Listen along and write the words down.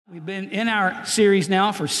We've been in our series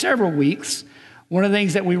now for several weeks. One of the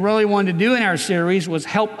things that we really wanted to do in our series was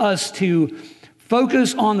help us to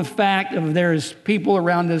focus on the fact of there's people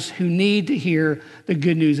around us who need to hear the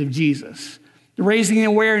good news of Jesus. Raising the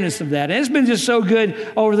awareness of that. And it's been just so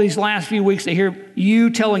good over these last few weeks to hear you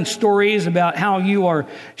telling stories about how you are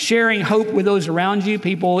sharing hope with those around you,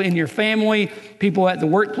 people in your family, people at the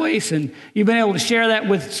workplace, and you've been able to share that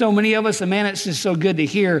with so many of us. And man, it's just so good to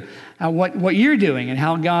hear what you're doing and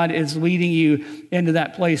how God is leading you into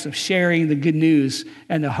that place of sharing the good news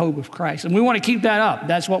and the hope of Christ. And we want to keep that up.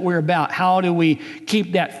 That's what we're about. How do we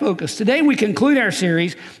keep that focus? Today we conclude our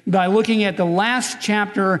series by looking at the last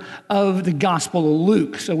chapter of the Gospel of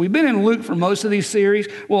Luke. So we've been in Luke for most of these series.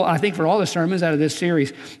 Well, I think for all the sermons out of this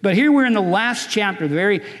series. But here we're in the last chapter, the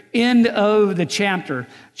very end of the chapter.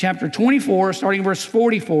 Chapter 24, starting verse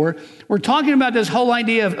 44, we're talking about this whole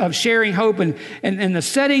idea of sharing hope. And the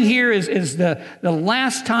setting here is the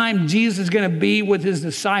last time Jesus is going to be with his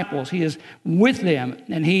disciples. He is with them,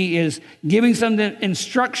 and he is giving some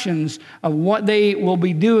instructions of what they will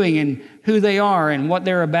be doing and who they are and what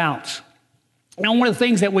they're about. Now, one of the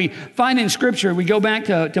things that we find in Scripture, we go back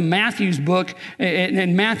to Matthew's book,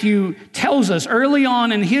 and Matthew tells us early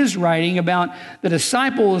on in his writing about the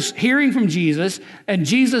disciples hearing from Jesus, and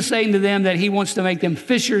Jesus saying to them that he wants to make them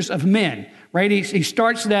fishers of men. Right? He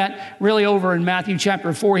starts that really over in Matthew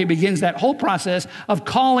chapter 4. He begins that whole process of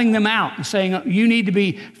calling them out and saying, you need to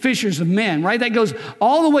be fishers of men, right? That goes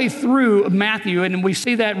all the way through Matthew, and we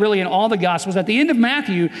see that really in all the Gospels. At the end of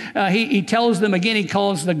Matthew, he tells them again, he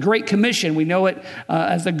calls the Great Commission. We know it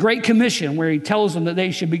as the Great Commission, where he tells them that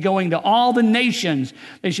they should be going to all the nations.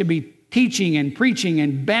 They should be teaching and preaching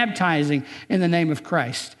and baptizing in the name of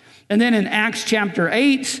Christ. And then in Acts chapter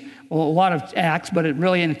 8, well, a lot of Acts, but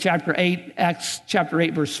really in chapter 8, Acts chapter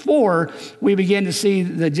 8, verse 4, we begin to see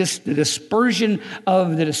the dispersion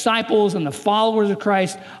of the disciples and the followers of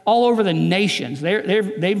Christ all over the nations.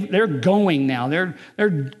 They're going now. They're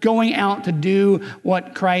going out to do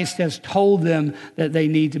what Christ has told them that they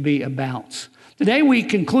need to be about. Today we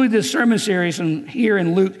conclude this sermon series here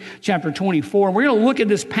in Luke chapter 24. We're going to look at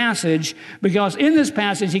this passage because in this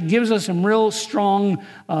passage it gives us some real strong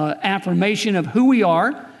affirmation of who we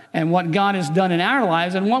are and what God has done in our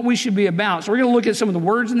lives and what we should be about. So we're going to look at some of the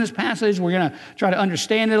words in this passage. We're going to try to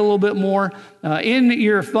understand it a little bit more. In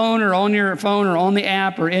your phone or on the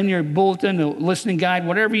app or in your bulletin, the listening guide,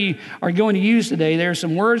 whatever you are going to use today, there are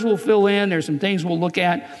some words we'll fill in. There's some things we'll look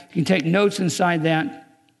at. You can take notes inside that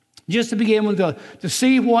just to be able to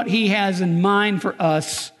see what he has in mind for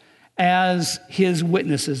us as his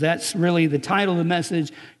witnesses. That's really the title of the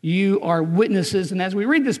message. You are witnesses. And as we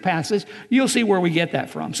read this passage, you'll see where we get that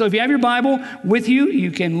from. So if you have your Bible with you,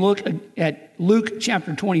 you can look at Luke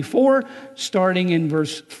chapter 24, starting in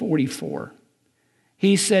verse 44.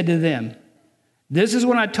 He said to them, "This is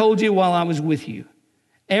what I told you while I was with you.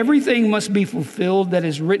 Everything must be fulfilled that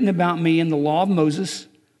is written about me in the law of Moses,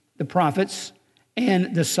 the prophets,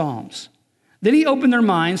 and the Psalms." Then he opened their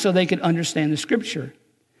minds so they could understand the scripture.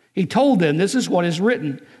 He told them, "This is what is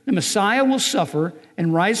written. The Messiah will suffer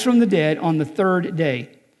and rise from the dead on the third day.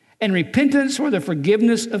 And repentance for the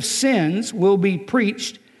forgiveness of sins will be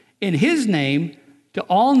preached in his name to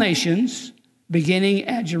all nations, beginning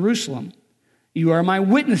at Jerusalem. You are my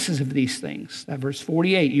witnesses of these things." That verse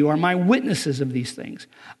 48, you are my witnesses of these things.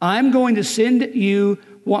 "I'm going to send you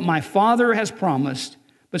what my Father has promised,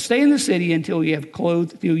 but stay in the city until you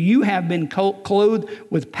have been clothed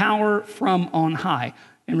with power from on high,"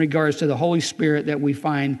 in regards to the Holy Spirit that we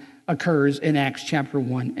find occurs in Acts chapter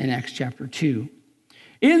 1 and Acts chapter 2.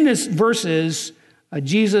 In these verses,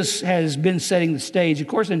 Jesus has been setting the stage. Of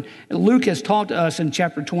course, and Luke has taught to us in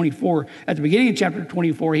chapter 24. At the beginning of chapter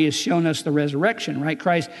 24, he has shown us the resurrection, right?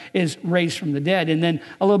 Christ is raised from the dead. And then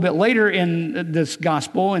a little bit later in this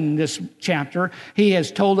gospel, in this chapter, he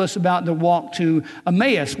has told us about the walk to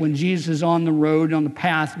Emmaus when Jesus is on the road, on the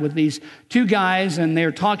path with these two guys, and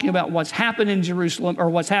they're talking about what's happened in Jerusalem, or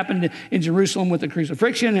what's happened in Jerusalem with the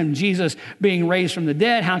crucifixion and Jesus being raised from the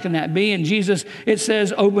dead. How can that be? And Jesus, it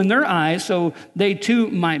says, opened their eyes so they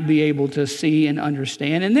too might be able to see and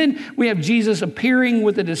understand. And then we have Jesus appearing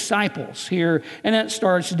with the disciples here, and that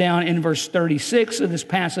starts down in verse 36 of this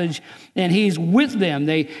passage, and he's with them.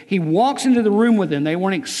 He walks into the room with them. They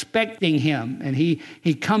weren't expecting him, and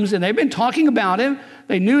he comes in. They've been talking about him.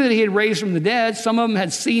 They knew that he had raised from the dead. Some of them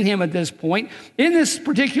had seen him at this point. In this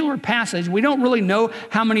particular passage, we don't really know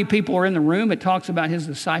how many people are in the room. It talks about his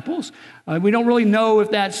disciples. We don't really know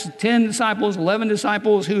if that's 10 disciples, 11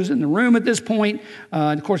 disciples, who's in the room at this point.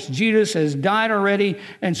 Of course, Judas has died already,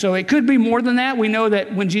 and so it could be more than that. We know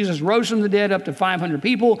that when Jesus rose from the dead, up to 500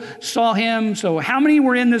 people saw him. So how many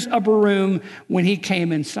were in this upper room when he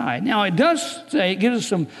came inside? Now, it does say, it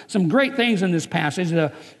gives us some great things in this passage.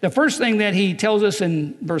 The first thing that he tells us in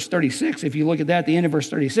verse 36, if you look at that, the end of verse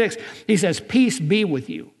 36, he says, "Peace be with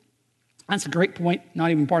you." That's a great point,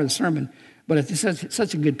 not even part of the sermon, but it's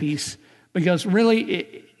such a good piece. Because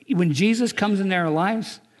really, when Jesus comes into our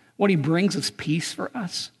lives, what he brings is peace for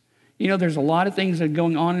us. You know, there's a lot of things that are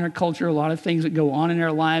going on in our culture, a lot of things that go on in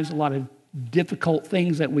our lives, a lot of difficult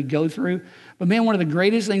things that we go through. But man, one of the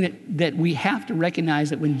greatest things that we have to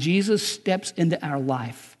recognize that when Jesus steps into our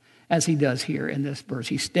life, as he does here in this verse,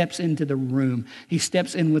 he steps into the room. He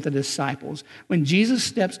steps in with the disciples. When Jesus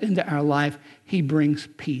steps into our life, he brings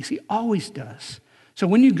peace. He always does. So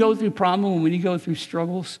when you go through problems, when you go through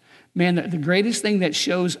struggles, man, the greatest thing that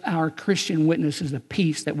shows our Christian witness is the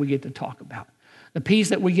peace that we get to talk about. The peace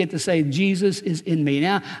that we get to say, Jesus is in me.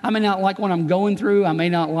 Now, I may not like what I'm going through. I may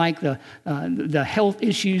not like the health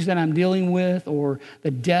issues that I'm dealing with, or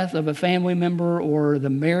the death of a family member, or the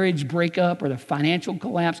marriage breakup, or the financial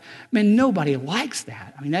collapse. Man, nobody likes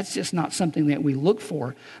that. I mean, that's just not something that we look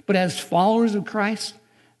for. But as followers of Christ,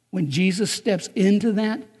 when Jesus steps into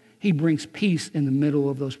that, he brings peace in the middle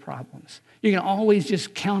of those problems. You can always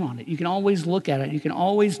just count on it. You can always look at it. You can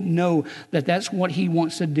always know that that's what he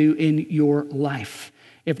wants to do in your life.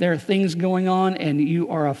 If there are things going on and you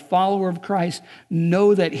are a follower of Christ,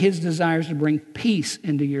 know that his desire is to bring peace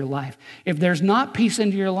into your life. If there's not peace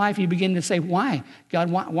into your life, you begin to say, why? God,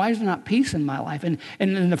 why is there not peace in my life?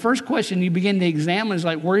 And the first question you begin to examine is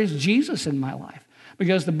like, where is Jesus in my life?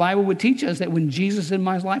 Because the Bible would teach us that when Jesus is in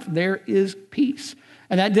my life, there is peace.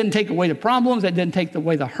 And that didn't take away the problems. That didn't take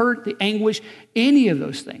away the hurt, the anguish, any of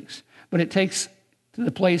those things. But it takes to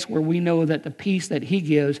the place where we know that the peace that he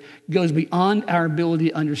gives goes beyond our ability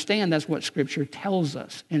to understand. That's what Scripture tells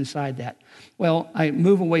us inside that. Well, I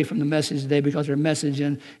move away from the message today because our message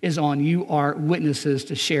is on you are witnesses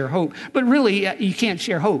to share hope. But really, you can't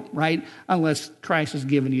share hope, right, unless Christ has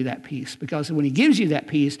given you that peace. Because when he gives you that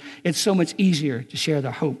peace, it's so much easier to share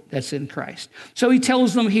the hope that's in Christ. So he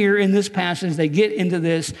tells them here in this passage, they get into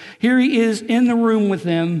this. Here he is in the room with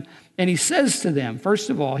them. And he says to them, first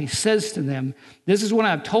of all, he says to them, this is what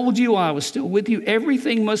I've told you while I was still with you.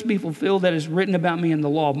 Everything must be fulfilled that is written about me in the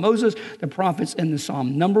law of Moses, the prophets, and the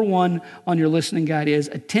Psalm. Number one on your listening guide is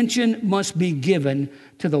attention must be given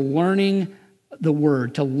to the learning the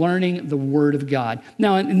word, to learning the word of God.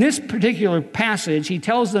 Now, in this particular passage, he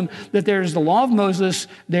tells them that there's the law of Moses,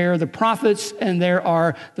 there are the prophets, and there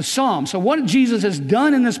are the Psalms. So what Jesus has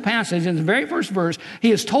done in this passage, in the very first verse, he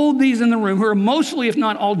has told these in the room, who are mostly, if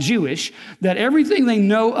not all Jewish, that everything they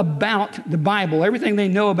know about the Bible, everything they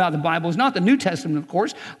know about the Bible is not the New Testament, of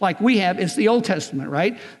course, like we have, it's the Old Testament,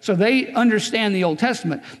 right? So they understand the Old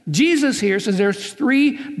Testament. Jesus here says there's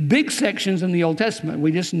three big sections in the Old Testament.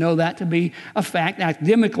 We just know that to be a fact.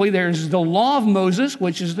 Academically, there's the law of Moses,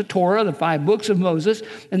 which is the Torah, the 5 books of Moses,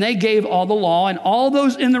 and they gave all the law, and all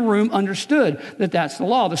those in the room understood that that's the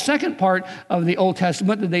law. The second part of the Old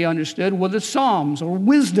Testament that they understood were the Psalms, or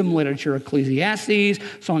wisdom literature, Ecclesiastes,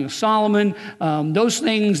 Song of Solomon, those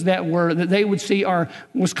things that they would see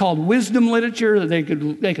was called wisdom literature, that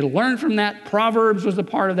they could learn from that. Proverbs was a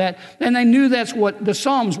part of that, and they knew that's what the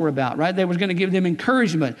Psalms were about, right? They were going to give them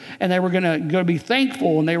encouragement, and they were going to be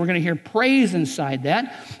thankful, and they were going to hear praise inside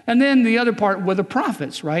that. And then the other part were the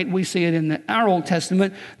prophets, right? We see it in our Old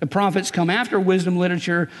Testament. The prophets come after wisdom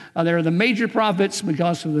literature. There are the major prophets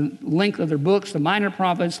because of the length of their books. The minor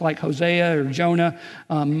prophets like Hosea or Jonah,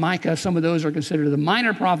 Micah, some of those are considered the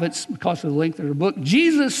minor prophets because of the length of their book.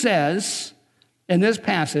 Jesus says in this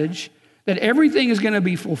passage that everything is going to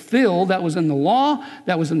be fulfilled that was in the law,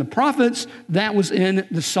 that was in the prophets, that was in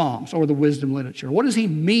the Psalms or the wisdom literature. What does he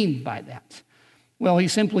mean by that? Well, he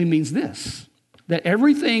simply means this, that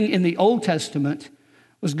everything in the Old Testament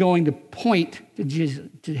was going to point to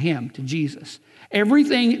Jesus.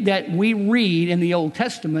 Everything that we read in the Old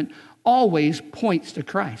Testament always points to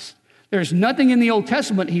Christ. There's nothing in the Old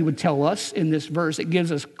Testament, he would tell us in this verse. It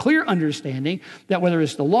gives us clear understanding that whether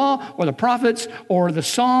it's the law or the prophets or the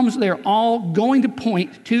Psalms, they're all going to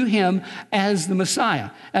point to him as the Messiah,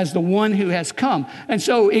 as the one who has come. And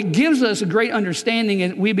so it gives us a great understanding,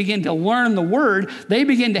 and we begin to learn the word. They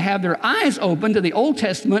begin to have their eyes open to the Old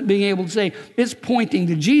Testament, being able to say, it's pointing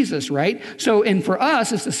to Jesus, right? So, and for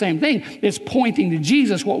us, it's the same thing. It's pointing to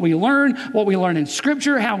Jesus. What we learn in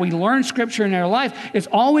Scripture, how we learn Scripture in our life, it's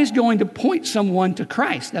always going to point someone to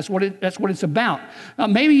Christ. That's what it's about.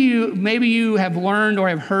 Maybe you have learned or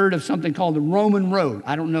have heard of something called the Roman Road.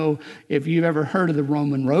 I don't know if you've ever heard of the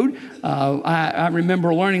Roman Road. I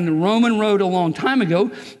remember learning the Roman Road a long time ago,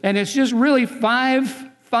 and it's just really five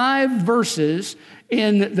verses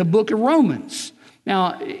in the book of Romans.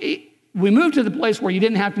 Now, we moved to the place where you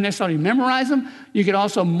didn't have to necessarily memorize them. You could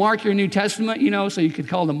also mark your New Testament, so you could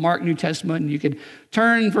call the Mark New Testament, and you could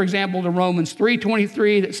turn, for example, to Romans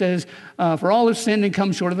 3:23 that says, for all have sinned and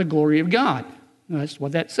come short of the glory of God. That's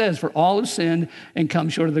what that says, for all have sinned and come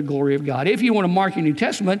short of the glory of God. If you want to mark your New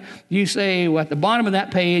Testament, you say, at the bottom of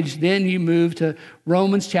that page, then you move to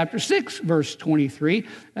Romans chapter 6, verse 23,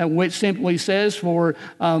 which simply says, for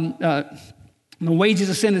the wages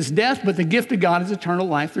of sin is death, but the gift of God is eternal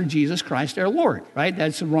life through Jesus Christ our Lord, right?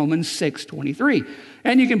 That's Romans 6:23.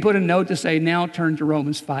 And you can put a note to say, now turn to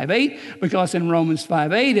Romans 5:8, because in Romans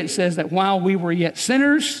 5:8 it says that while we were yet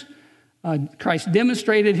sinners, Christ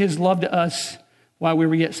demonstrated his love to us while we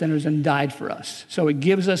were yet sinners and died for us. So it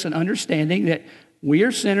gives us an understanding that we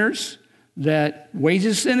are sinners, that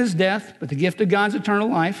wages of sin is death, but the gift of God is eternal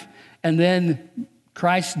life, and then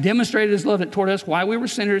Christ demonstrated his love toward us while we were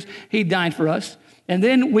sinners. He died for us. And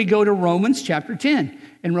then we go to Romans chapter 10.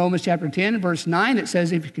 In Romans chapter 10, verse 9, it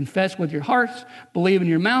says, if you confess with your hearts, believe in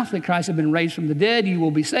your mouth that Christ has been raised from the dead, you will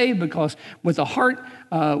be saved, because with the heart,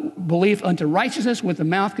 belief unto righteousness, with the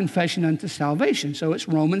mouth, confession unto salvation. So it's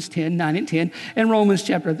Romans 10, 9 and 10. And Romans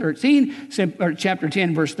chapter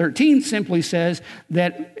 10, verse 13 simply says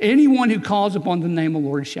that anyone who calls upon the name of the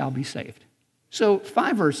Lord shall be saved. So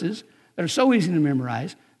 5 verses that are so easy to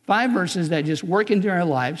memorize, 5 verses that just work into our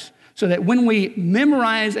lives, so that when we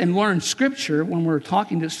memorize and learn Scripture, when we're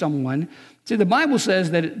talking to someone, see, the Bible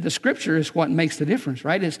says that the Scripture is what makes the difference,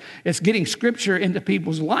 right? It's getting Scripture into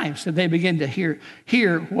people's lives so they begin to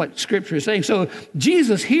hear what Scripture is saying. So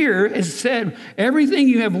Jesus here has said, everything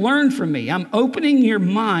you have learned from me, I'm opening your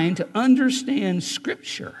mind to understand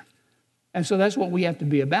Scripture. And so that's what we have to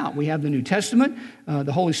be about. We have the New Testament.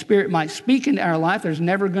 The Holy Spirit might speak into our life. There's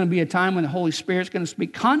never going to be a time when the Holy Spirit's going to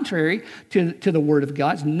speak contrary to the Word of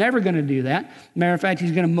God. It's never going to do that. Matter of fact,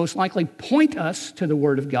 he's going to most likely point us to the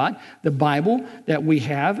Word of God, the Bible that we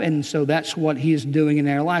have. And so that's what he is doing in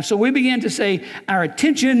our life. So we began to say our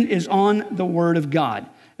attention is on the Word of God.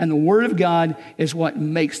 And the Word of God is what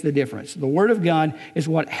makes the difference. The Word of God is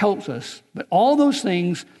what helps us. But all those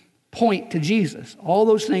things point to Jesus. All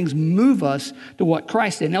those things move us to what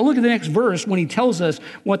Christ did. Now look at the next verse when he tells us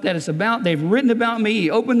what that is about. They've written about me. He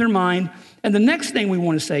opened their mind. And the next thing we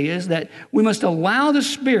want to say is that we must allow the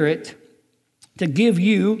Spirit to give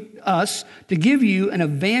you an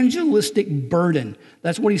evangelistic burden.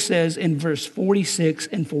 That's what he says in verse 46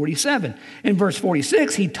 and 47. In verse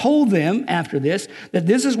 46, he told them after this that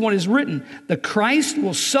this is what is written. The Christ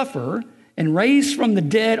will suffer and raise from the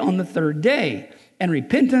dead on the 3rd day. And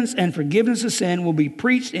repentance and forgiveness of sin will be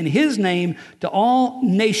preached in his name to all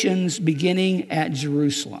nations beginning at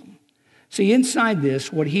Jerusalem. See, inside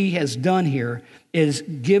this, what he has done here is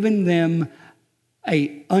given them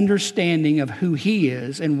an understanding of who he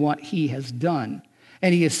is and what he has done.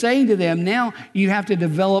 And he is saying to them, now you have to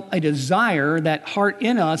develop a desire, that heart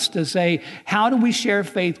in us to say, how do we share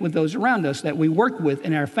faith with those around us that we work with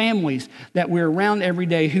in our families, that we're around every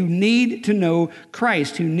day, who need to know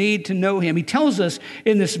Christ, who need to know him? He tells us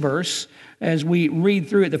in this verse, as we read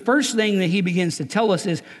through it, the first thing that he begins to tell us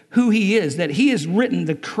is who he is, that he has written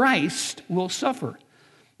the Christ will suffer.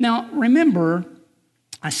 Now, remember,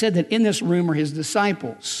 I said that in this room are his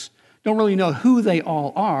disciples. Don't really know who they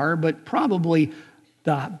all are, but probably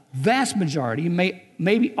the vast majority,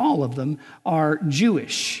 maybe all of them, are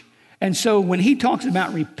Jewish. And so when he talks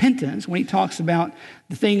about repentance, when he talks about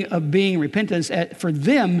the thing of being repentance, for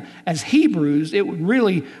them as Hebrews, it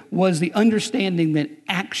really was the understanding that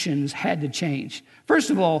actions had to change. First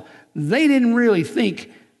of all, they didn't really think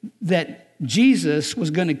that Jesus was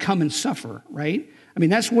going to come and suffer, right? I mean,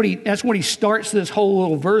 that's what he starts this whole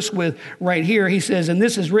little verse with right here. He says, and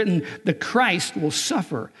this is written, the Christ will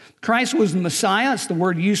suffer. Christ was the Messiah. It's the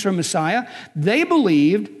word used for Messiah. They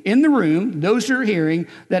believed in the room, those who are hearing,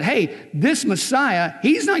 that, hey, this Messiah,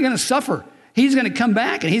 he's not going to suffer. He's going to come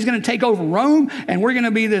back and he's going to take over Rome, and we're going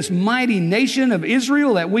to be this mighty nation of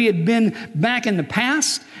Israel that we had been back in the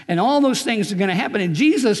past, and all those things are going to happen. And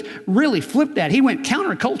Jesus really flipped that. He went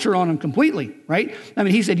counterculture on them completely, right? I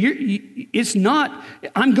mean, he said, it's not,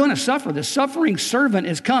 I'm going to suffer. The suffering servant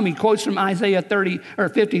is come. He quotes from Isaiah 30 or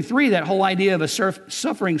 53, that whole idea of a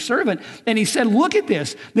suffering servant. And he said, look at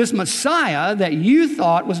this Messiah that you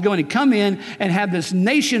thought was going to come in and have this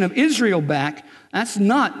nation of Israel back. That's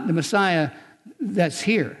not the Messiah that's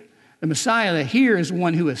here. The Messiah that here is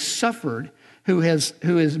one who has suffered, who has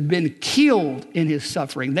been killed in his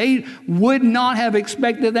suffering. They would not have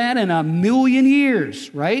expected that in a million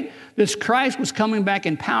years, right? This Christ was coming back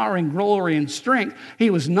in power and glory and strength. He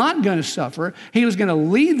was not going to suffer. He was going to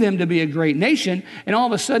lead them to be a great nation. And all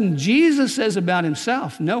of a sudden, Jesus says about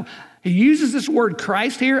himself, no, he uses this word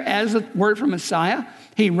Christ here as a word for Messiah.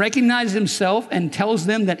 He recognizes himself and tells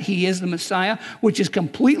them that he is the Messiah, which is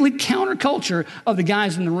completely counterculture of the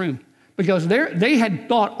guys in the room. Because they had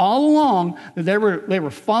thought all along that they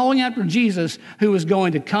were following after Jesus, who was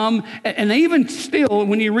going to come. And they even still,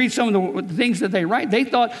 when you read some of the things that they write, they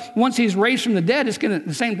thought once he's raised from the dead,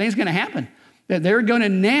 the same thing's going to happen. That they're going to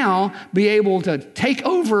now be able to take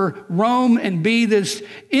over Rome and be this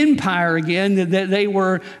empire again that they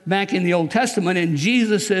were back in the Old Testament. And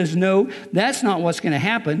Jesus says, no, that's not what's going to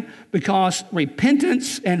happen, because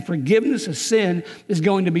repentance and forgiveness of sin is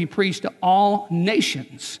going to be preached to all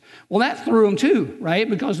nations. Well, that threw them too, right?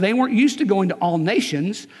 Because they weren't used to going to all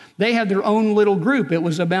nations. They had their own little group. It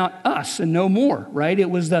was about us and no more, right? It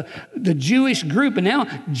was the Jewish group. And now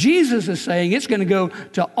Jesus is saying it's going to go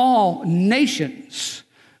to all nations.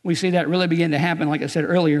 We see that really begin to happen, like I said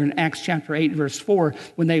earlier, in Acts chapter 8, verse 4,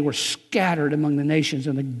 when they were scattered among the nations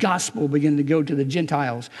and the gospel began to go to the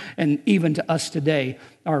Gentiles, and even to us today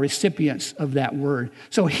are recipients of that word.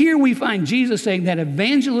 So here we find Jesus saying that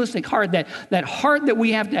evangelistic heart, that heart that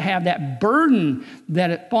we have to have, that burden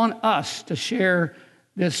that upon us to share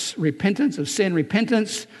this repentance of sin,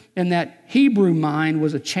 repentance, and that Hebrew mind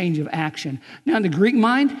was a change of action. Now in the Greek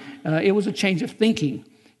mind, it was a change of thinking.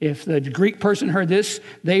 If the Greek person heard this,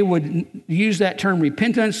 they would use that term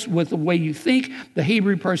repentance with the way you think. The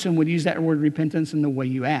Hebrew person would use that word repentance in the way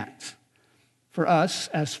you act. For us,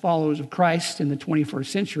 as followers of Christ in the 21st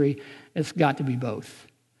century, it's got to be both.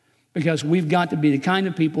 Because we've got to be the kind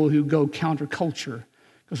of people who go counterculture,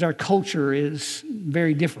 because our culture is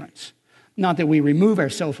very different. Not that we remove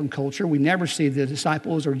ourselves from culture. We never see the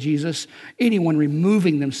disciples or Jesus, anyone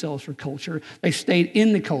removing themselves from culture. They stayed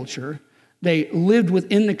in the culture. They lived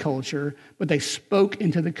within the culture, but they spoke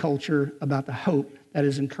into the culture about the hope that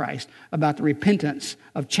is in Christ, about the repentance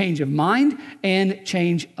of change of mind and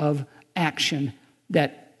change of action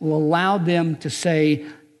that allowed them to say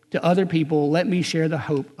to other people, let me share the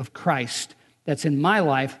hope of Christ that's in my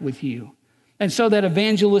life with you. And so that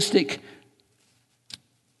evangelistic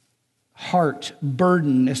heart,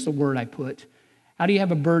 burden is the word I put. How do you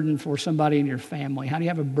have a burden for somebody in your family? How do you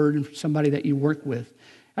have a burden for somebody that you work with?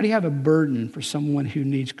 How do you have a burden for someone who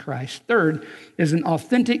needs Christ? Third is an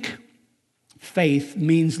authentic faith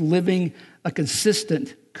means living a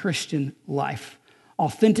consistent Christian life.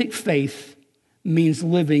 Authentic faith means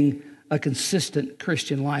living a consistent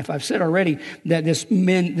Christian life. I've said already that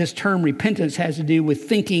this term repentance has to do with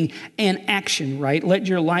thinking and action, right? Let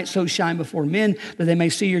your light so shine before men that they may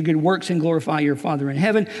see your good works and glorify your Father in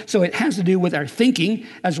heaven. So it has to do with our thinking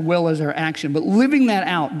as well as our action, but living that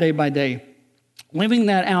out day by day. Living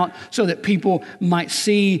that out so that people might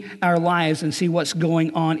see our lives and see what's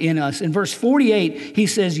going on in us. In verse 48, he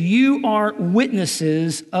says, you are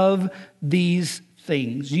witnesses of these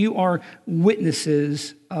things. You are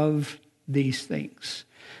witnesses of these things.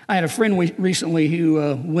 I had a friend recently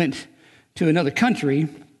who went to another country,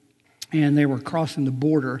 and they were crossing the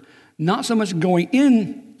border, not so much going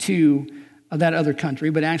into that other country,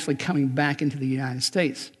 but actually coming back into the United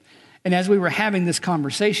States. And as we were having this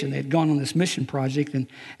conversation, they had gone on this mission project, and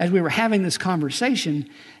as we were having this conversation,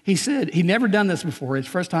 he said he'd never done this before. His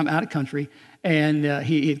first time out of country, and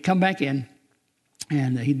he had come back in,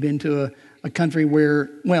 and he'd been to a country where,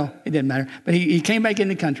 well, it didn't matter, but he came back in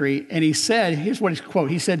the country, and he said, here's what his quote,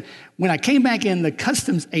 he said, when I came back in, the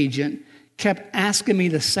customs agent kept asking me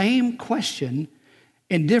the same question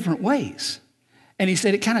in different ways. And he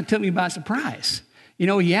said, it kind of took me by surprise. You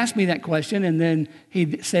know, he asked me that question, and then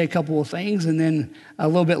he'd say a couple of things, and then a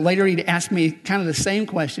little bit later he'd ask me kind of the same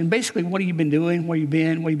question. Basically, what have you been doing? Where you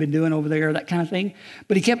been? What have you been doing over there? That kind of thing.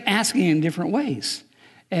 But he kept asking in different ways.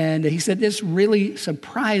 And he said, this really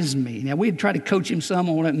surprised me. Now, we had tried to coach him some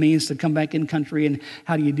on what it means to come back in country and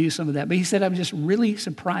how do you do some of that. But he said, I was just really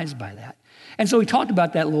surprised by that. And so he talked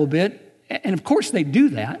about that a little bit. And of course they do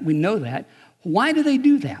that. We know that. Why do they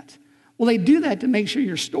do that? Well, they do that to make sure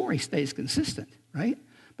your story stays consistent, right?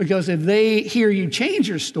 Because if they hear you change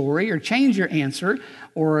your story or change your answer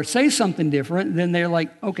or say something different, then they're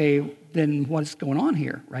like, okay, then what's going on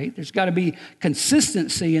here, right? There's got to be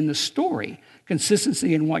consistency in the story,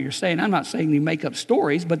 consistency in what you're saying. I'm not saying you make up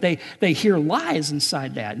stories, but they hear lies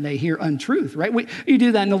inside that, and they hear untruth, right? You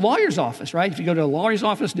do that in the lawyer's office, right? If you go to a lawyer's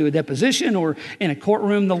office, do a deposition, or in a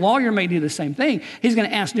courtroom, the lawyer may do the same thing. He's going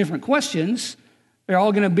to ask different questions. They're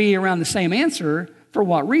all going to be around the same answer. For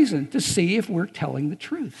what reason? To see if we're telling the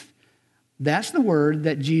truth. That's the word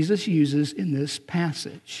that Jesus uses in this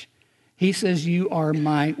passage. He says, you are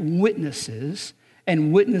my witnesses,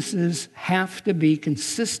 and witnesses have to be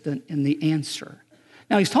consistent in the answer.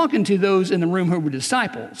 Now, he's talking to those in the room who were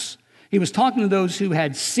disciples. He was talking to those who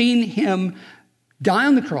had seen him die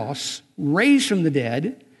on the cross, raised from the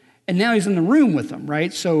dead, and now he's in the room with them,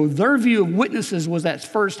 right? So their view of witnesses was that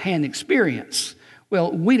firsthand experience.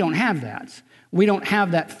 Well, we don't have that. We don't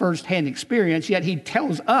have that firsthand experience, yet he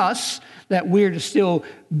tells us that we're to still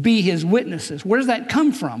be his witnesses. Where does that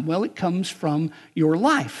come from? Well, it comes from your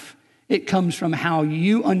life. It comes from how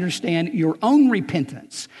you understand your own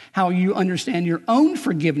repentance, how you understand your own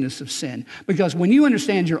forgiveness of sin. Because when you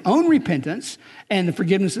understand your own repentance and the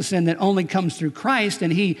forgiveness of sin that only comes through Christ,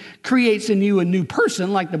 and he creates in you a new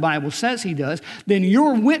person, like the Bible says he does, then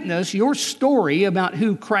your witness, your story about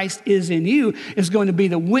who Christ is in you is going to be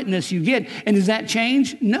the witness you get. And does that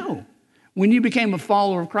change? No. When you became a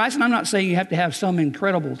follower of Christ, and I'm not saying you have to have some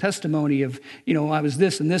incredible testimony of, I was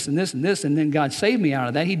this and this and this and this, and then God saved me out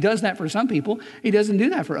of that. He does that for some people. He doesn't do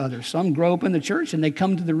that for others. Some grow up in the church and they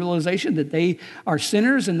come to the realization that they are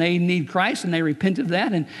sinners and they need Christ, and they repent of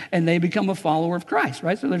that, and they become a follower of Christ,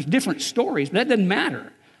 right? So there's different stories, but that doesn't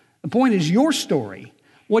matter. The point is your story.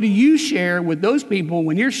 What do you share with those people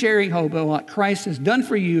when you're sharing hope about what Christ has done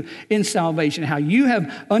for you in salvation, how you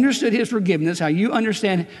have understood his forgiveness, how you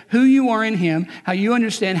understand who you are in him, how you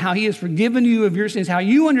understand how he has forgiven you of your sins, how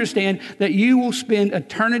you understand that you will spend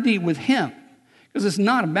eternity with him? Because it's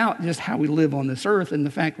not about just how we live on this earth and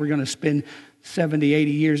the fact we're going to spend 70,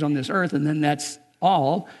 80 years on this earth and then that's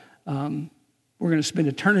all. We're going to spend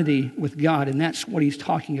eternity with God, and that's what he's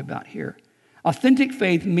talking about here. Authentic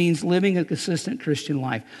faith means living a consistent Christian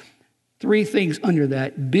life. 3 things under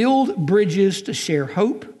that. Build bridges to share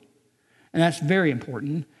hope, and that's very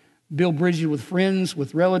important. Build bridges with friends,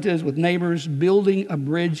 with relatives, with neighbors, building a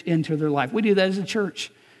bridge into their life. We do that as a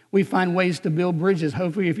church. We find ways to build bridges.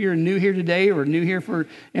 Hopefully, if you're new here today or new here for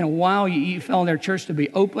in a while, you found our church to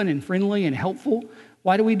be open and friendly and helpful.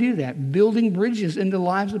 Why do we do that? Building bridges into the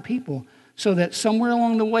lives of people, so that somewhere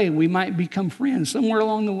along the way we might become friends. Somewhere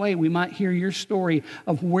along the way we might hear your story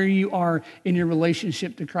of where you are in your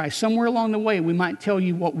relationship to Christ. Somewhere along the way we might tell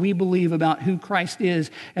you what we believe about who Christ is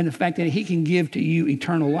and the fact that he can give to you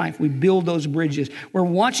eternal life. We build those bridges. We're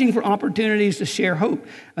watching for opportunities to share hope.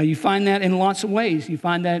 You find that in lots of ways. You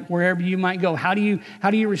find that wherever you might go. How do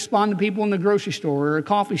you respond to people in the grocery store or a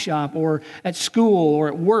coffee shop or at school or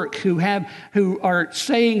at work who are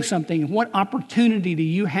saying something? What opportunity do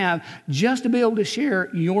you have just to be able to share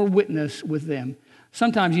your witness with them?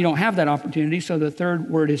 Sometimes you don't have that opportunity, so the third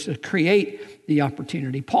word is to create the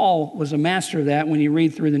opportunity. Paul was a master of that. When you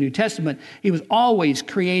read through the New Testament, he was always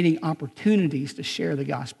creating opportunities to share the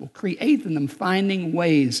gospel, creating them, finding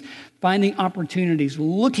ways, finding opportunities,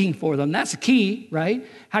 looking for them. That's the key, right?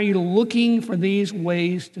 How are you looking for these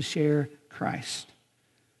ways to share Christ?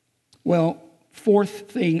 Well, 4th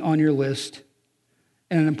thing on your list,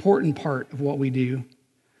 and an important part of what we do,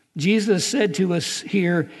 Jesus said to us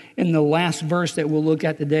here in the last verse that we'll look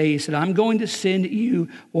at today, he said, I'm going to send you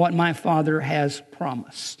what my Father has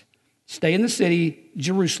promised. Stay in the city,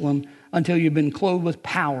 Jerusalem, until you've been clothed with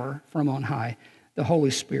power from on high, the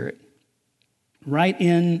Holy Spirit.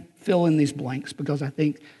 Fill in these blanks because I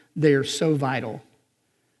think they're so vital.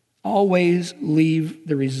 Always leave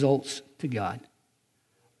the results to God.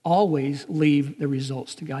 Always leave the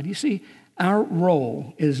results to God. You see, our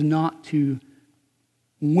role is not to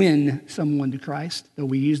win someone to Christ, though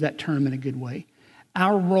we use that term in a good way.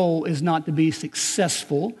 Our role is not to be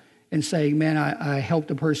successful in saying, man, I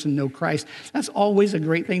helped a person know Christ. That's always a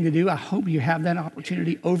great thing to do. I hope you have that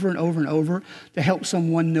opportunity over and over and over to help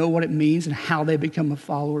someone know what it means and how they become a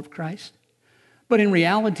follower of Christ. But in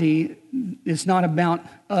reality, it's not about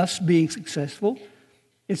us being successful.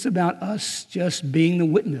 It's about us just being the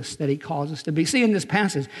witness that he calls us to be. See, in this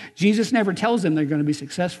passage, Jesus never tells them they're going to be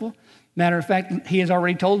successful. Matter of fact, he has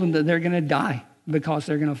already told them that they're going to die because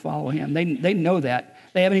they're going to follow him. They know that.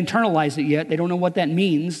 They haven't internalized it yet. They don't know what that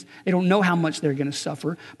means. They don't know how much they're going to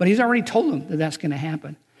suffer. But he's already told them that that's going to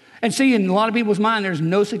happen. And see, in a lot of people's mind, there's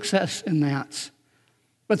no success in that.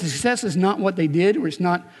 But the success is not what they did, or it's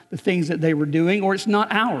not the things that they were doing, or it's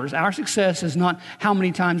not ours. Our success is not how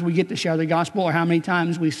many times we get to share the gospel or how many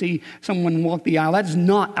times we see someone walk the aisle. That is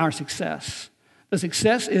not our success. The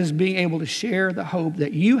success is being able to share the hope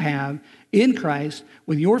that you have in Christ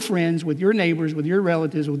with your friends, with your neighbors, with your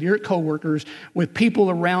relatives, with your coworkers, with people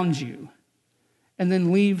around you, and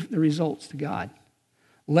then leave the results to God.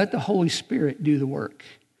 Let the Holy Spirit do the work.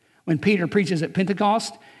 When Peter preaches at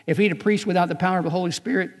Pentecost, if he'd have preached without the power of the Holy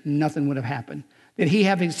Spirit, nothing would have happened. Did he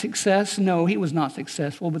have his success? No, he was not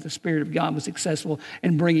successful, but the Spirit of God was successful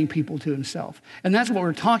in bringing people to himself. And that's what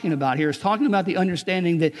we're talking about here, is talking about the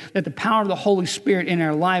understanding that the power of the Holy Spirit in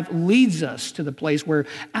our life leads us to the place where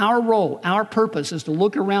our role, our purpose is to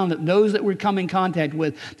look around at those that we come in contact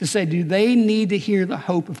with to say, do they need to hear the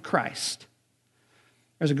hope of Christ?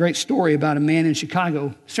 There's a great story about a man in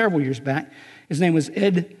Chicago several years back. His name was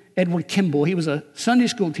Edward Kimball. He was a Sunday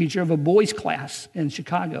school teacher of a boys' class in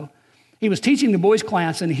Chicago. He was teaching the boys'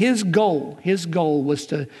 class, and his goal was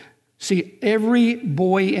to see every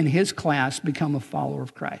boy in his class become a follower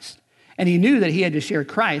of Christ. And he knew that he had to share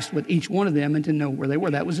Christ with each one of them and to know where they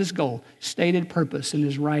were. That was his goal, stated purpose in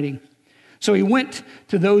his writing. So he went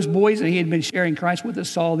to those boys that he had been sharing Christ with,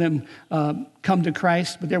 saw them come to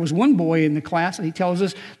Christ. But there was one boy in the class, and he tells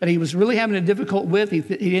us that he was really having a difficult with. He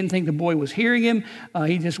didn't think the boy was hearing him.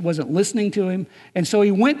 He just wasn't listening to him. And so he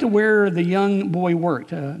went to where the young boy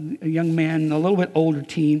worked, a young man, a little bit older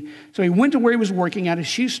teen. So he went to where he was working at a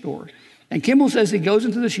shoe store. And Kimball says he goes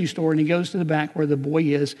into the shoe store, and he goes to the back where the boy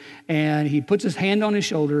is, and he puts his hand on his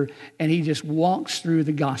shoulder, and he just walks through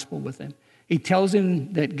the gospel with him. He tells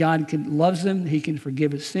him that God loves him, he can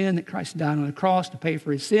forgive his sin, that Christ died on the cross to pay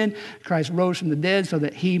for his sin. Christ rose from the dead so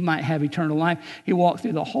that he might have eternal life. He walked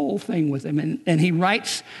through the whole thing with him. And he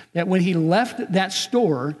writes that when he left that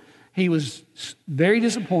store, he was very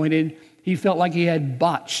disappointed. He felt like he had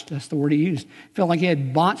botched, that's the word he used, felt like he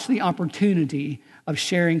had botched the opportunity of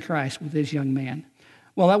sharing Christ with this young man.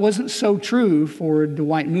 Well, that wasn't so true for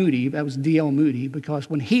Dwight Moody. That was D.L. Moody, because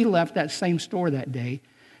when he left that same store that day,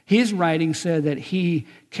 his writing said that he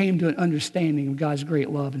came to an understanding of God's great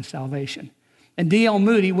love and salvation. And D.L.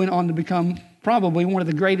 Moody went on to become probably one of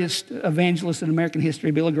the greatest evangelists in American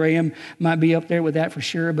history. Billy Graham might be up there with that for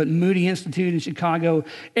sure, but Moody Institute in Chicago,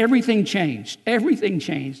 everything changed. Everything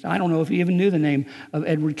changed. I don't know if he even knew the name of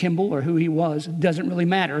Edward Kimball or who he was. It doesn't really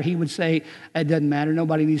matter. He would say, it doesn't matter.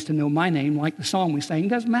 Nobody needs to know my name, like the song we sang. It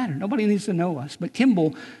doesn't matter. Nobody needs to know us. But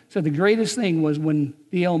Kimball said the greatest thing was when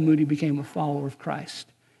D.L. Moody became a follower of Christ.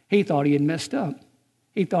 He thought he had messed up.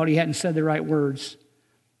 He thought he hadn't said the right words.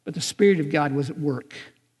 But the Spirit of God was at work.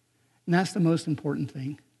 And that's the most important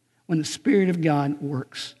thing, when the Spirit of God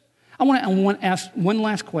works. I want to ask one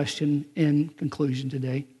last question in conclusion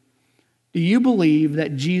today. Do you believe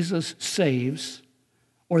that Jesus saves,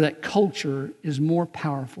 or that culture is more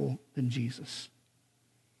powerful than Jesus?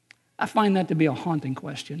 I find that to be a haunting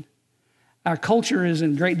question. Our culture is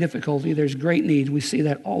in great difficulty. There's great needs. We see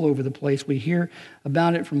that all over the place. We hear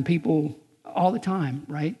about it from people all the time,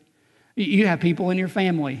 right? You have people in your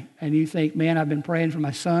family, and you think, man, I've been praying for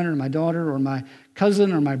my son or my daughter or my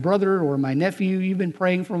cousin or my brother or my nephew. You've been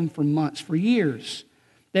praying for them for months, for years.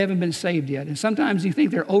 They haven't been saved yet. And sometimes you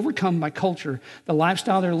think they're overcome by culture, the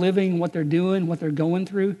lifestyle they're living, what they're doing, what they're going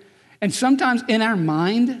through. And sometimes in our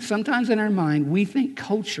mind, we think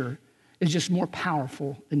culture is just more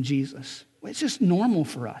powerful than Jesus. It's just normal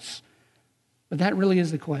for us. But that really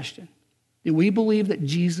is the question. Do we believe that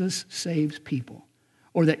Jesus saves people,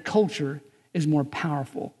 or that culture is more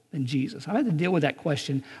powerful than Jesus? I've had to deal with that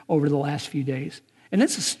question over the last few days. And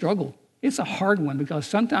it's a struggle. It's a hard one, because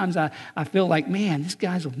sometimes I feel like, man, these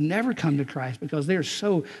guys will never come to Christ because they're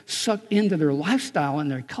so sucked into their lifestyle and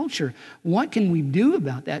their culture. What can we do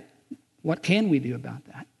about that? What can we do about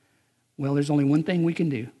that? Well, there's only one thing we can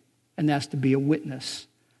do, and that's to be a witness,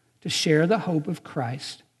 to share the hope of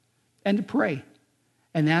Christ, and to pray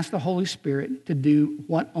and ask the Holy Spirit to do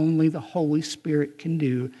what only the Holy Spirit can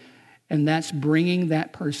do, and that's bringing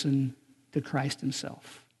that person to Christ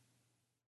himself.